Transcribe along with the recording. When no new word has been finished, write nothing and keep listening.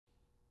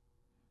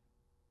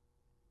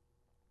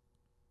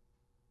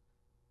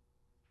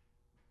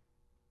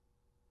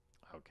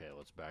Okay,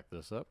 let's back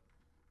this up.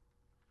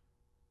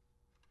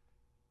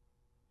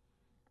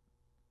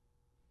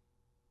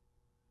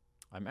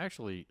 I'm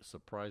actually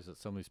surprised that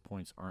some of these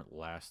points aren't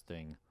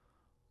lasting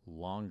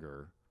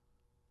longer,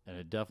 and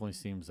it definitely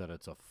seems that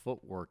it's a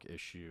footwork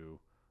issue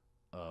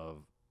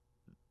of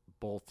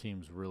both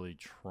teams really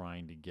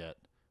trying to get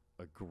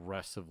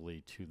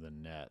aggressively to the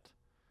net,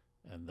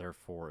 and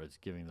therefore it's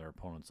giving their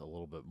opponents a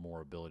little bit more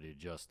ability to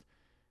just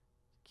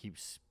keep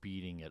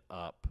speeding it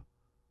up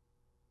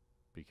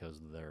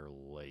because they're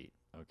late.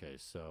 Okay,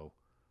 so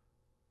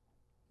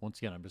once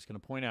again, I'm just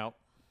going to point out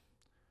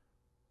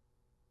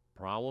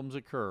problems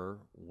occur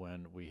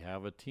when we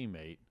have a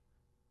teammate.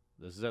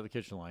 This is at the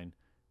kitchen line,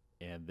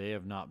 and they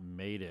have not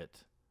made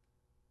it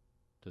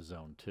to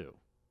zone 2.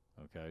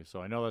 Okay,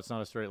 so I know that's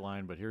not a straight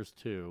line, but here's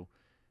 2,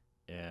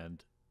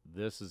 and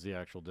this is the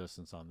actual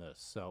distance on this.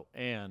 So,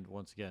 and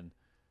once again,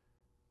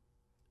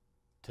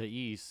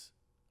 Tellez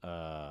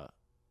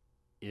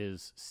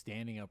is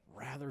standing up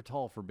rather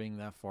tall for being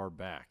that far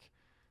back.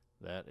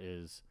 That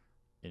is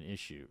an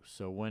issue.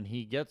 So when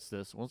he gets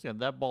this, once again,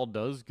 that ball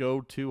does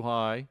go too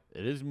high.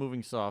 It is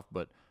moving soft,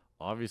 but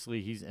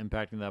obviously he's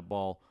impacting that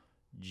ball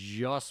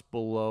just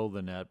below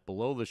the net,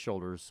 below the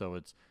shoulders. So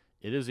it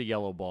is a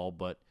yellow ball,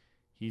 but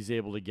he's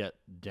able to get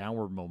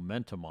downward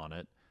momentum on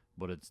it,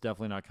 but it's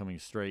definitely not coming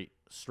straight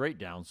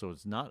down. So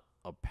it's not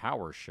a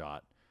power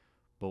shot.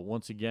 But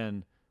once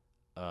again,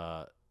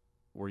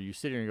 where you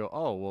sit here and go,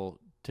 oh, well,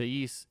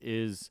 Tellez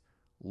is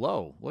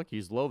low. Look,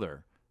 he's low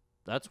there.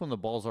 That's when the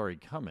ball's already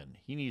coming.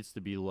 He needs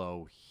to be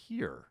low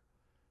here.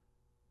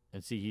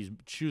 And see, he's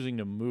choosing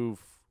to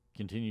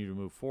continue to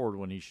move forward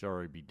when he should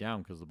already be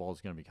down because the ball's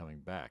going to be coming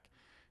back.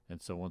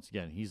 And so once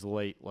again, he's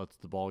late, lets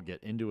the ball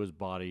get into his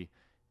body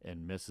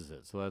and misses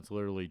it. So that's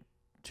literally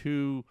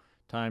 2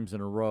 times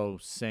in a row,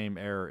 same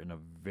error in a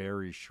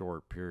very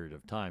short period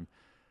of time.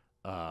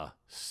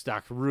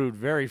 Staksrud,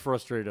 very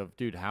frustrated of,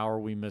 dude, how are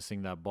we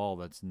missing that ball?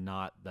 That's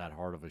not that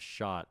hard of a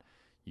shot.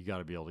 You got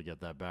to be able to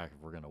get that back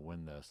if we're going to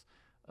win this.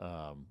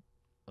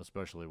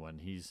 Especially when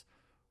he's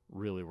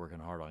really working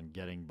hard on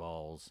getting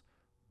balls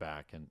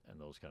back and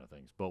those kind of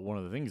things. But one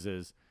of the things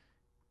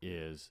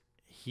is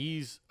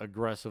he's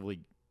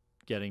aggressively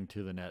getting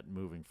to the net and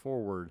moving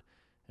forward,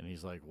 and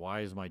he's like, why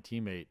is my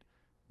teammate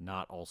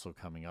not also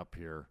coming up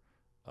here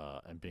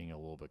and being a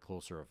little bit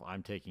closer if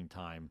I'm taking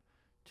time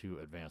to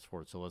advance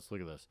forward? So let's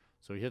look at this.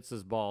 So he hits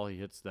this ball, he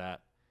hits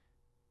that,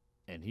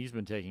 and he's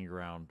been taking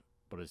ground,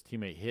 but his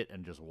teammate hit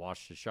and just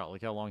watched his shot.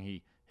 Look how long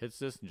he hits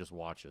this and just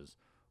watches.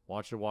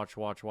 Watch.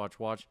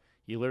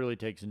 He literally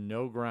takes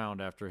no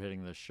ground after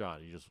hitting this shot.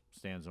 He just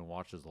stands and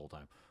watches the whole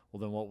time. Well,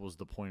 then what was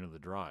the point of the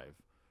drive,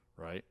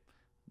 right?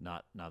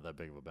 Not that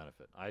big of a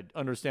benefit. I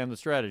understand the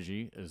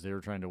strategy as they were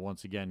trying to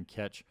once again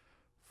catch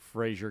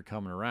Frazier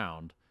coming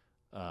around,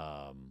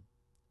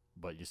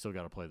 but you still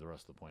got to play the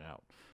rest of the point out.